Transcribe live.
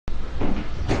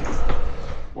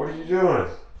you doing?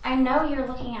 I know you're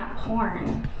looking at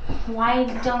porn. Why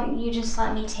don't you just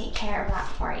let me take care of that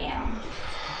for you?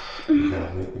 You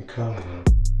gotta make me come, man.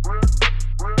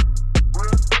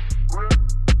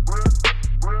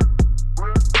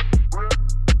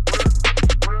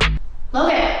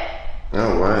 Logan!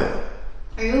 Oh, what?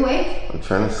 Are you awake? I'm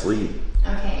trying to sleep.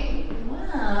 Okay,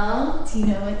 well, do you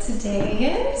know what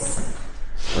today is?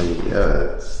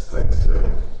 Yeah, it's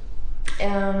Thanksgiving.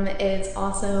 It's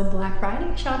also Black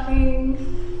Friday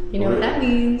shopping. You know what that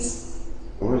means.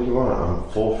 What do you want? I'm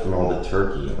full from all the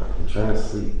turkey. I'm trying to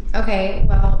sleep. Okay,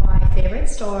 well, my favorite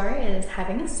store is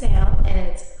having a sale, and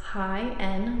it's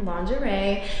high-end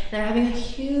lingerie. They're having a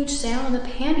huge sale on the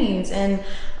panties, and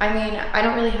I mean, I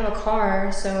don't really have a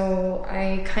car, so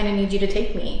I kind of need you to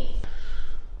take me.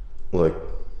 Look,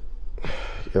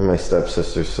 you're my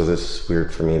stepsister, so this is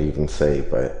weird for me to even say,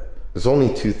 but there's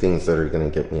only two things that are gonna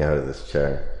get me out of this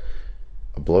chair.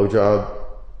 A blowjob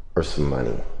or some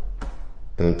money.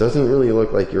 And it doesn't really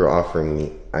look like you're offering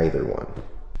me either one.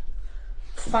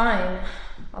 Fine.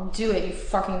 I'll do it, you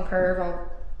fucking perv.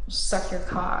 I'll suck your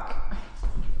cock.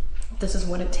 This is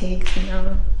what it takes, you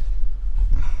know?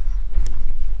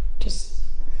 Just...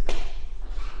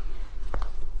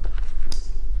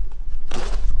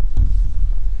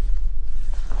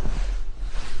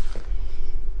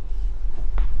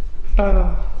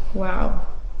 Oh, wow.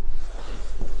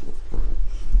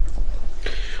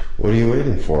 What are you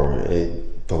waiting for?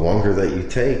 The longer that you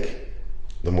take,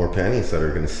 the more panties that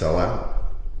are gonna sell out.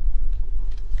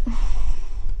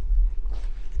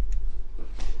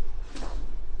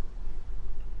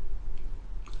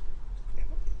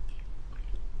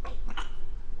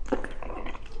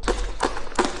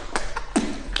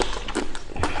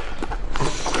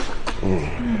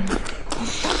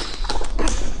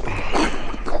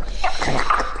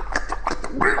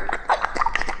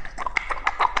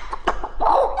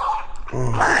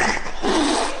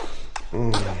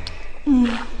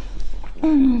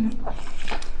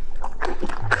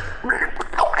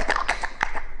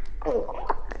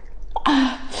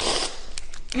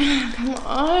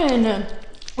 Come on.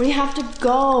 We have to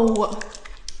go.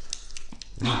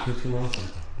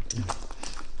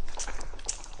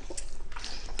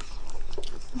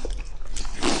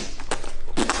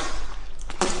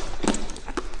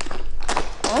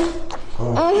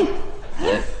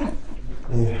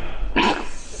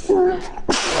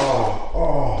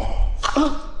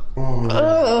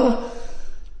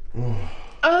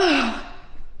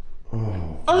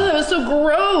 Oh, that was so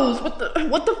gross. What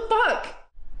the fuck?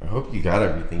 I hope you got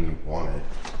everything you wanted.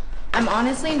 I'm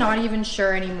honestly not even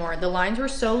sure anymore. The lines were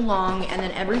so long and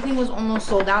then everything was almost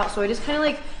sold out. So I just kind of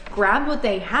like grabbed what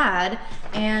they had,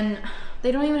 and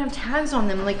they don't even have tags on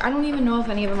them. Like, I don't even know if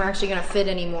any of them are actually gonna fit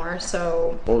anymore,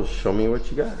 so. Well, show me what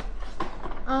you got.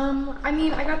 I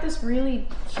mean, I got this really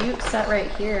cute set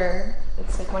right here.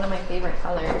 It's like one of my favorite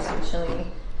colors, actually.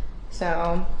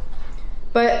 So,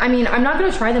 but I mean, I'm not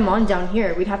gonna try them on down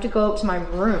here. We'd have to go up to my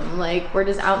room. Like, we're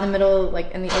just out in the middle,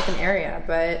 like in the open area,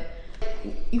 but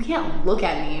you can't look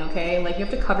at me, okay? Like, you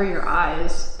have to cover your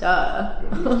eyes, duh.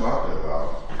 What are you talking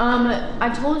about?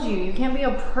 I told you, you can't be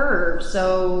a perv,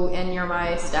 so, and you're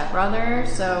my stepbrother,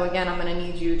 so again, I'm gonna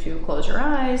need you to close your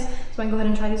eyes, so I can go ahead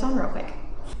and try these on real quick.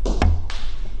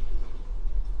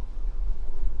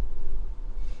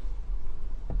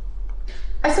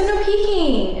 I said no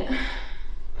peeking!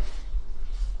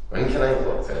 When can I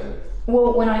look then?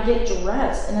 Well, when I get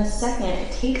dressed in a second,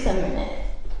 it takes a minute.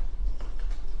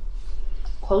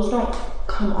 Clothes don't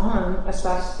come on as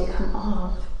fast as they come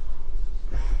off.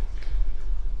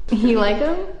 You like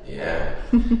them? Yeah.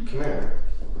 Come here.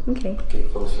 Okay.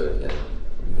 Get closer again.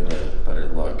 You get a better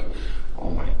look.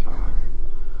 Oh my god.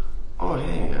 Oh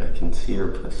hey, I can see your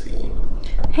pussy.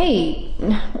 Hey,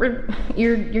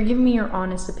 you're giving me your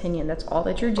honest opinion. That's all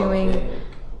that you're doing. Okay.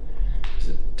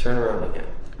 So turn around again.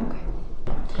 Okay.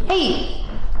 Hey,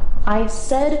 I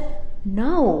said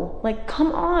no. Like,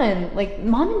 come on. Like,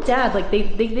 mom and dad, like,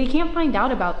 they can't find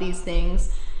out about these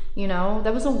things. You know,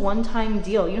 that was a one-time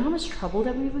deal. You know how much trouble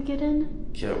that we would get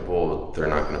in? Yeah, well, they're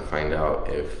not gonna find out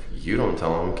if you don't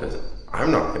tell them, because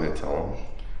I'm not gonna tell them.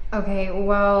 Okay,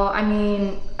 well, I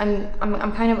mean,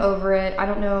 I'm kind of over it. I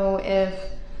don't know if,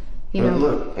 you know.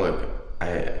 Look,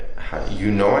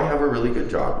 you know I have a really good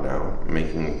job now,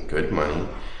 making good money.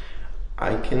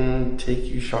 I can take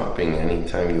you shopping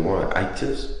anytime you want.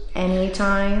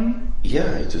 Anytime?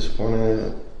 Yeah, I just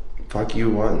wanna fuck you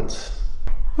once.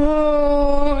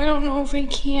 Oh, I don't know if I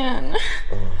can.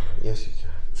 Oh, yes you can.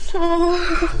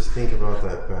 Oh. Just think about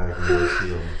that bag and those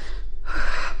heels.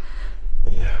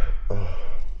 Yeah. Oh.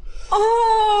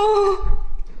 Oh.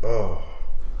 Oh.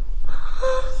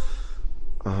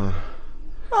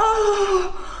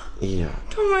 Oh. Yeah.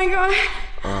 Oh my god.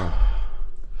 Oh.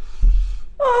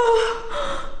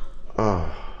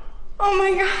 Oh. Oh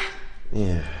my god.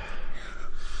 Yeah.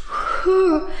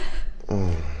 Whew.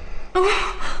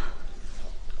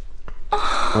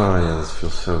 Oh yeah, this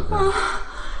feels so good.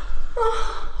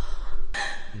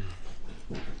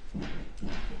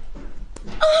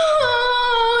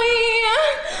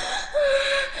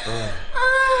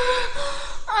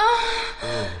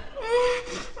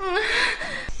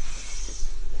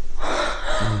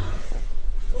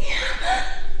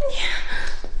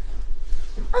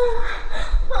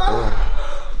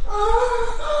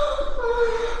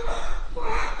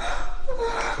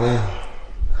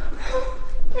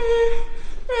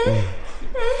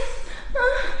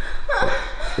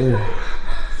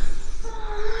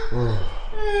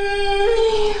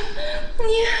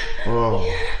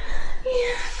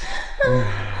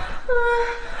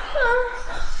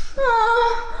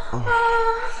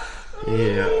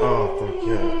 Yeah, oh fuck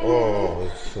yeah. Oh,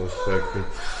 it's so sexy.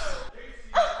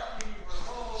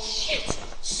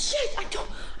 Shit, I told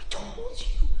you.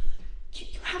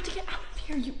 You have to get out of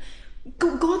here. You go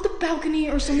out the balcony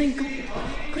or something. Go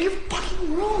to your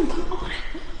fucking room. Come on.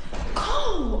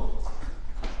 Go.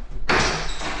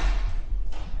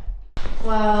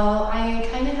 Well, I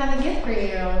kind of have a gift for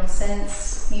you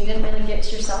since you didn't really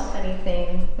get yourself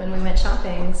anything when we went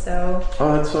shopping, so.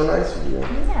 Oh, that's so nice of you.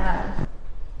 Yeah.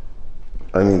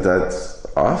 I mean, that's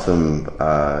awesome.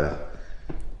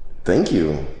 Thank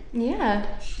you. Yeah.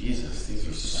 Jesus, these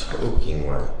are soaking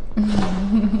wet.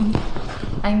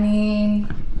 I mean,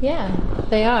 yeah,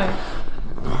 they are.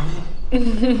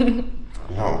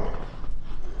 No.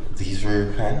 These were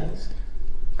your panties?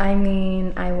 I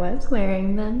mean, I was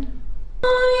wearing them.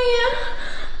 Oh yeah.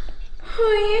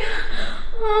 Oh yeah.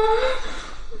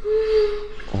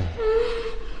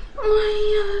 Oh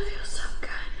yeah, that feels so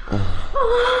good. Oh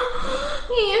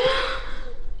yeah.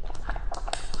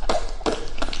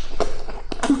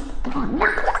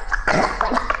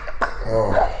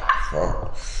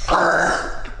 Oh,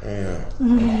 fuck. Yeah.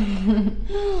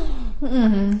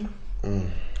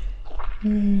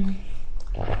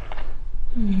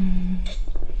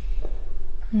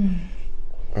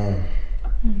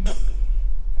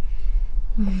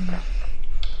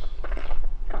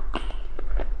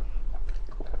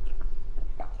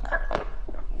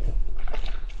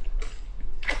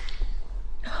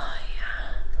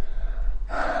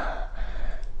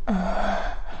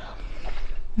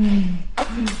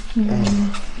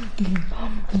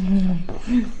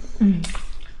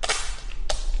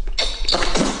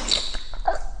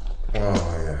 Oh,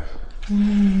 yeah.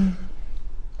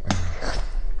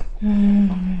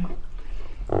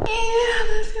 Yeah,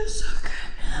 that feels so good.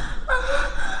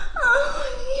 Oh,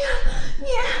 yeah,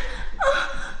 yeah.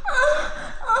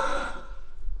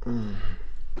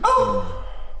 Oh,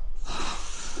 yeah.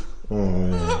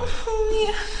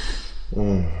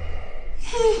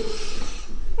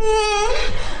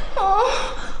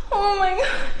 Oh my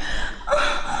god.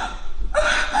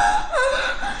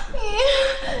 Yeah,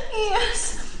 yes.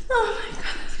 Oh my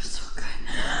god, that feels so good.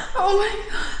 Oh my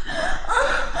god.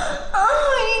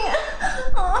 Oh yeah.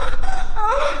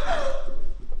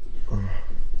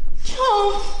 Oh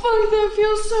fuck, that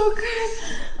feels so good.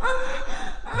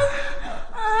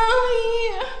 Oh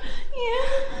yeah,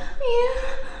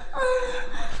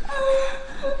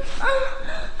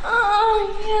 oh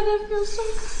yeah, that feels so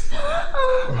good.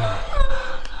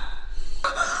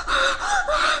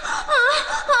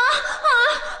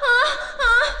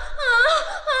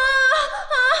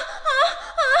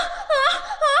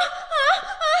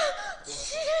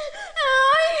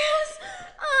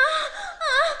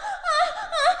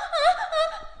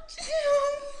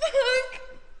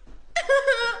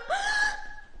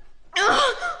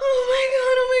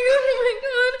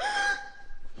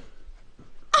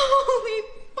 Holy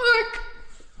fuck!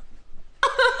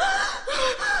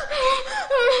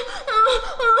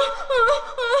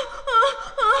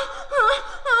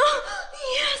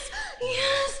 Yes,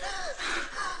 yes.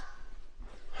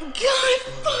 God,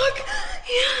 fuck.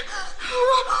 Yeah,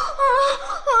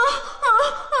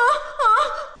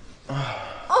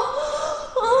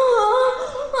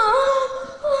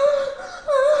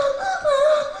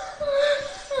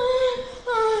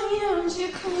 did you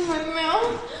come in my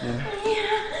mouth?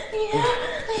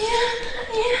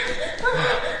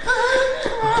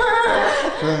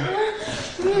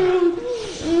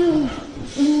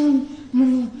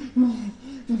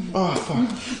 Oh, fuck.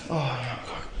 Oh,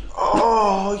 fuck.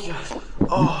 Oh, yes.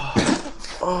 Oh.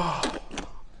 Oh.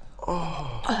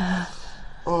 Oh.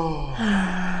 Oh.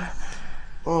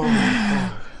 Oh,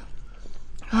 fuck.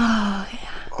 Oh,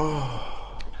 yeah.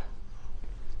 Oh.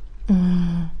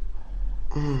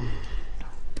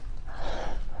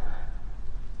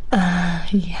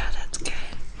 Yeah, that's good.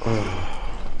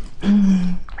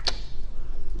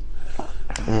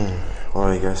 Well,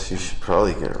 I guess you should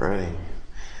probably get ready.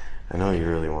 I know you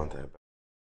really want that.